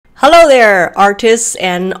Hello there, artists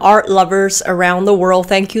and art lovers around the world.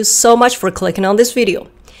 Thank you so much for clicking on this video.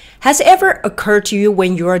 Has it ever occurred to you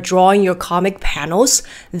when you are drawing your comic panels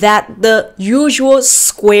that the usual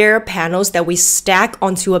square panels that we stack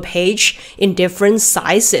onto a page in different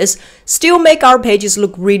sizes still make our pages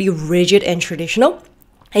look really rigid and traditional?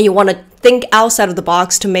 And you want to think outside of the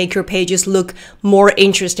box to make your pages look more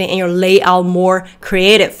interesting and your layout more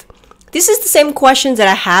creative. This is the same question that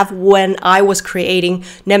I have when I was creating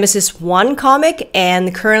Nemesis 1 comic,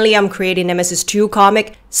 and currently I'm creating Nemesis 2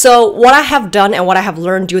 comic. So what I have done and what I have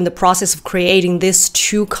learned during the process of creating these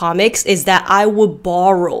two comics is that I would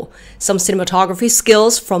borrow some cinematography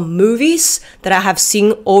skills from movies that I have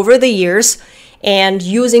seen over the years and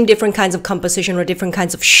using different kinds of composition or different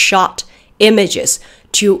kinds of shot images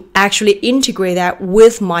to actually integrate that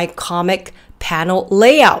with my comic panel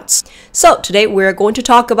layouts. So today we're going to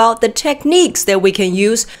talk about the techniques that we can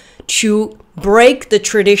use to break the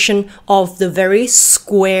tradition of the very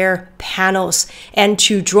square panels and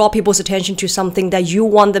to draw people's attention to something that you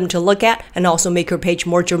want them to look at and also make your page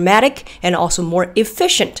more dramatic and also more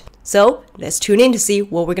efficient. So let's tune in to see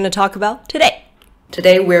what we're going to talk about today.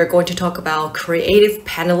 Today we're going to talk about creative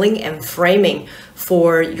paneling and framing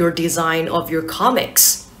for your design of your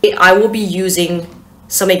comics. I will be using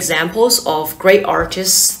some examples of great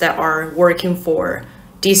artists that are working for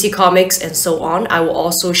DC Comics and so on. I will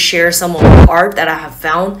also share some of the art that I have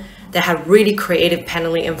found that have really creative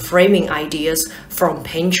paneling and framing ideas from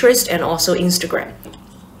Pinterest and also Instagram.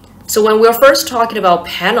 So when we're first talking about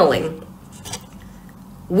paneling,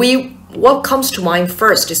 what comes to mind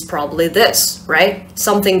first is probably this, right?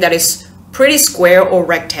 Something that is pretty square or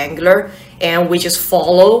rectangular, and we just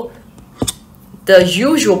follow the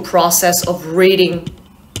usual process of reading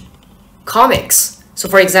comics. So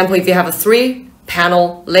for example, if you have a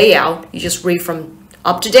 3-panel layout, you just read from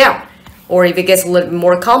up to down. Or if it gets a little bit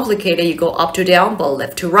more complicated, you go up to down, but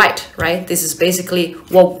left to right, right? This is basically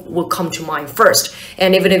what will come to mind first.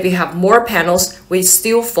 And even if you have more panels, we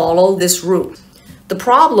still follow this rule. The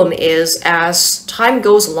problem is, as time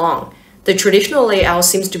goes along, the traditional layout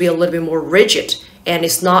seems to be a little bit more rigid and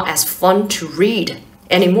it's not as fun to read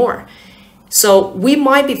anymore. So we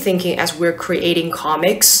might be thinking, as we're creating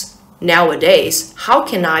comics nowadays, how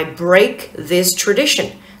can I break this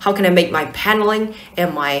tradition? How can I make my paneling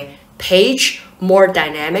and my page more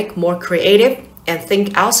dynamic, more creative, and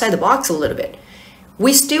think outside the box a little bit?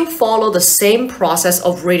 We still follow the same process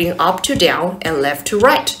of reading up to down and left to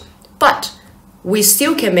right, but we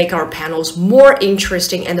still can make our panels more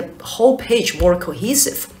interesting and the whole page more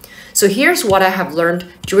cohesive. So here's what I have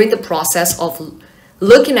learned during the process of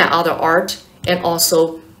looking at other art and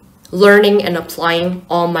also learning and applying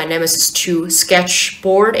on my Nemesis 2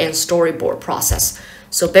 sketchboard and storyboard process.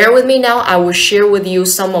 So bear with me now. I will share with you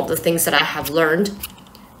some of the things that I have learned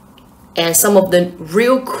and some of the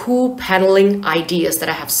real cool paneling ideas that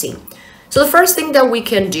I have seen. So the first thing that we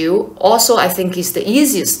can do, also I think is the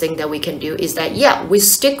easiest thing that we can do, is that we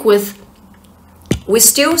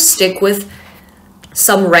still stick with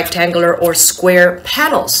some rectangular or square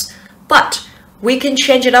panels, but we can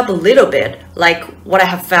change it up a little bit, like what I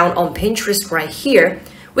have found on Pinterest right here.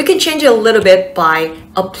 We can change it a little bit by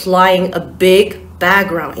applying a big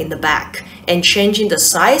background in the back and changing the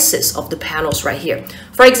sizes of the panels right here.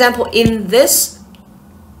 For example, in this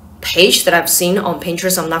page that I've seen on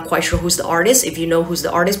Pinterest, I'm not quite sure who's the artist. If you know who's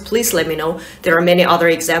the artist, please let me know. There are many other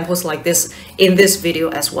examples like this in this video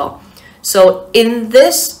as well. So in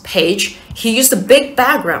this page, he used a big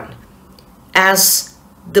background as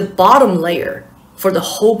the bottom layer for the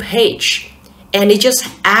whole page, and it just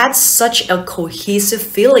adds such a cohesive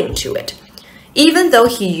feeling to it. Even though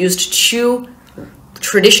he used 2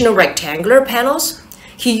 traditional rectangular panels,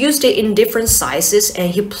 he used it in different sizes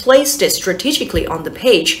and he placed it strategically on the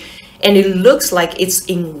page, and it looks like it's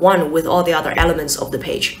in one with all the other elements of the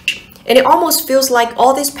page. And it almost feels like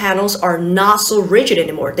all these panels are not so rigid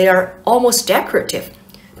anymore. They are almost decorative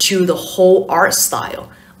to the whole art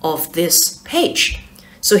style of this page.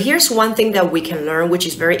 So here's one thing that we can learn, which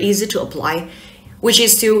is very easy to apply, which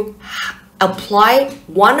is to apply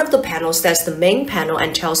one of the panels that's the main panel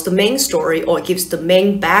and tells the main story or gives the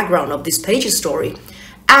main background of this page's story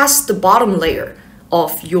as the bottom layer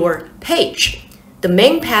of your page. The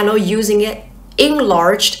main panel, using it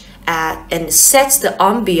enlarged and sets the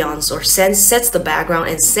ambiance or sets the background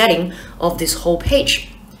and setting of this whole page.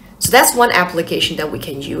 So that's one application that we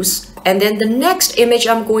can use. And then the next image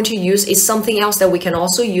I'm going to use is something else that we can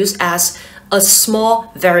also use as a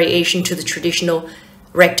small variation to the traditional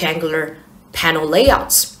rectangular panel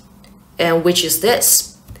layouts, and which is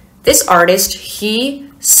this. This artist, he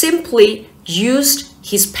simply used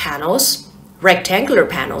his panels rectangular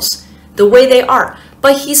panels the way they are,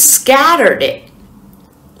 but he scattered it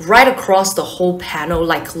right across the whole panel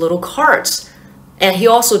like little cards. And he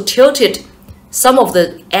also tilted some of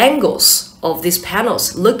the angles of these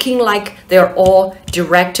panels, looking like they're all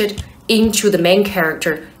directed into the main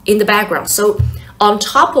character in the background. So on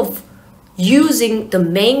top of using the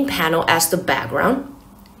main panel as the background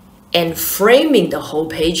and framing the whole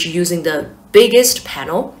page using the biggest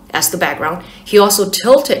panel as the background, he also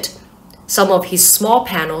tilted some of his small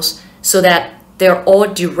panels so that they're all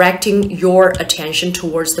directing your attention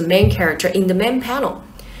towards the main character in the main panel.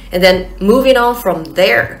 And then moving on from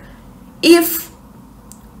there, if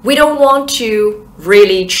we don't want to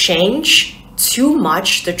really change too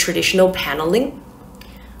much the traditional paneling,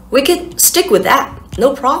 we can stick with that,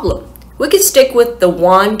 no problem. We can stick with the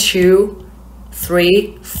 1, 2,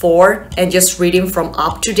 3, 4, and just reading from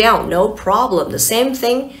up to down, no problem. The same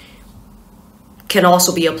thing can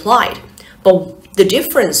also be applied. But the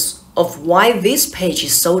difference of why this page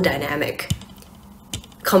is so dynamic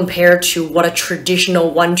compared to what a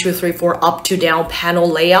traditional 1, 2, 3, 4 up to down panel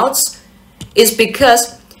layouts is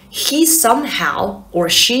because he somehow, or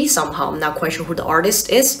she somehow, I'm not quite sure who the artist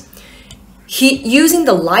is, using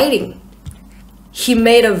the lighting, he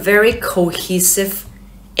made a very cohesive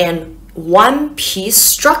and one-piece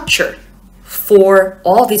structure for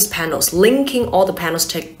all these panels, linking all the panels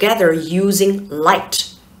together using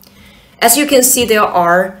light. As you can see, there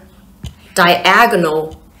are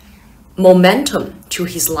diagonal momentum to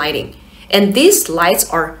his lighting, and these lights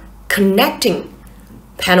are connecting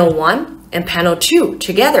panel 1 and panel 2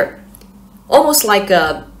 together, almost like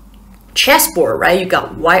a chessboard, right? You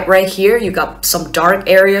got white right here, you got some dark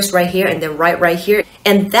areas right here, and then right here,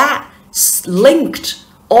 and that linked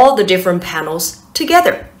all the different panels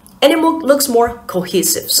together, and it looks more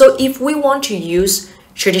cohesive. So if we want to use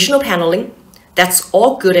traditional paneling, that's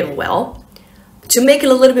all good and well. To make it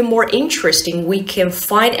a little bit more interesting, we can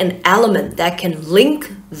find an element that can link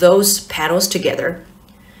those panels together,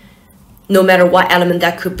 no matter what element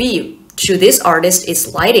that could be. To this artist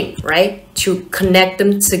is lighting, right? To connect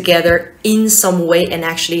them together in some way and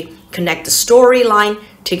actually connect the storyline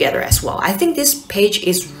together as well. I think this page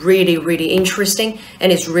is really, really interesting,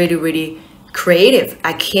 and it's really, really creative.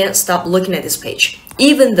 I can't stop looking at this page,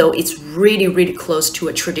 even though it's really, really close to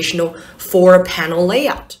a traditional 4-panel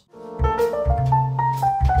layout.